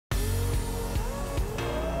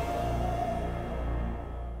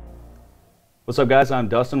What's up, guys? I'm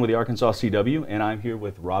Dustin with the Arkansas CW, and I'm here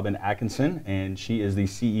with Robin Atkinson, and she is the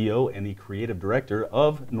CEO and the creative director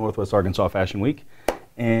of Northwest Arkansas Fashion Week.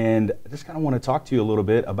 And I just kind of want to talk to you a little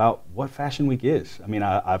bit about what Fashion Week is. I mean,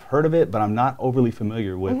 I've heard of it, but I'm not overly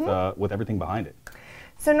familiar with everything behind it.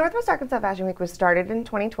 So Northwest Arkansas Fashion Week was started in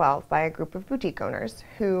 2012 by a group of boutique owners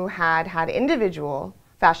who had individual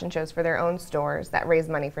fashion shows for their own stores that raised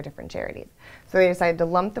money for different charities. So they decided to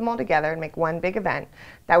lump them all together and make one big event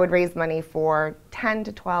that would raise money for 10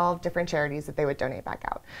 to 12 different charities that they would donate back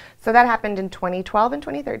out. So that happened in 2012 and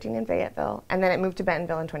 2013 in Fayetteville, and then it moved to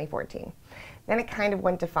Bentonville in 2014. Then it kind of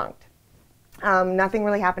went defunct. Nothing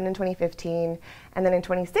really happened in 2015, and then in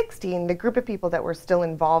 2016, the group of people that were still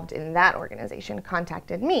involved in that organization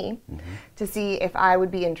contacted me to see if I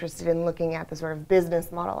would be interested in looking at the sort of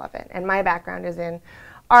business model of it. And my background is in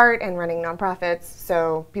art and running nonprofits,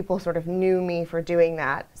 so people sort of knew me for doing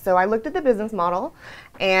that. So I looked at the business model,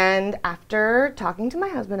 and after talking to my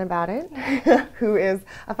husband about it, who is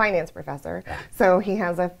a finance professor, so he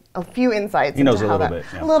has a few insights. He knows a little bit.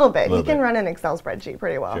 Yeah. A little bit. He can run an Excel spreadsheet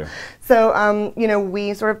pretty well. Sure. So, you know,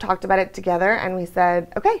 we sort of talked about it together, and we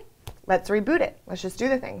said, okay, let's reboot it. Let's just do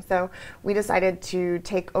the thing. So we decided to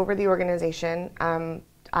take over the organization.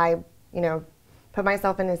 Put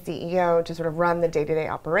myself in as CEO to sort of run the day-to-day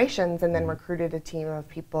operations, and then recruited a team of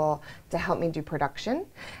people to help me do production.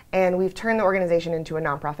 And we've turned the organization into a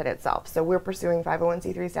nonprofit itself. So we're pursuing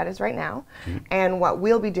 501c3 status right now. And what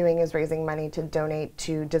we'll be doing is raising money to donate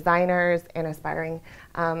to designers and aspiring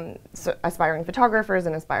photographers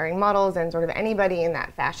and aspiring models and sort of anybody in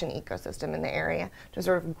that fashion ecosystem in the area to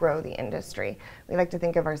sort of grow the industry. We like to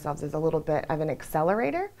think of ourselves as a little bit of an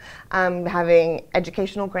accelerator, having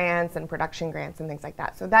educational grants and production grants and things like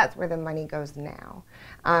that. So that's where the money goes now.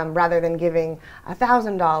 Rather than giving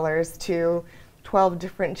 $1,000 to 12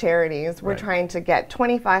 different charities, we're trying to get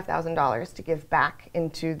 $25,000 to give back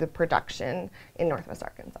into the production in Northwest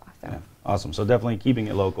Arkansas. So. Yeah. Awesome. So definitely keeping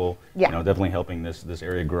it local, you know, definitely helping this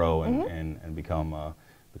area grow and become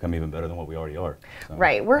even better than what we already are. So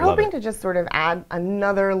right. We're hoping to just sort of add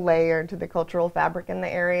another layer to the cultural fabric in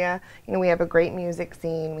the area. You know, we have a great music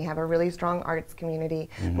scene. We have a really strong arts community.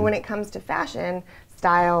 But when it comes to fashion,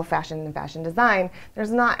 style, fashion, and fashion design, there's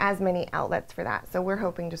not as many outlets for that. So we're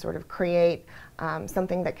hoping to sort of create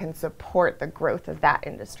something that can support the growth of that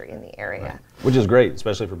industry in the area. Right. Which is great,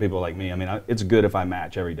 especially for people like me. I mean, it's good if I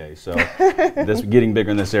match every day. So this getting bigger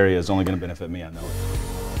in this area is only going to benefit me, I know it.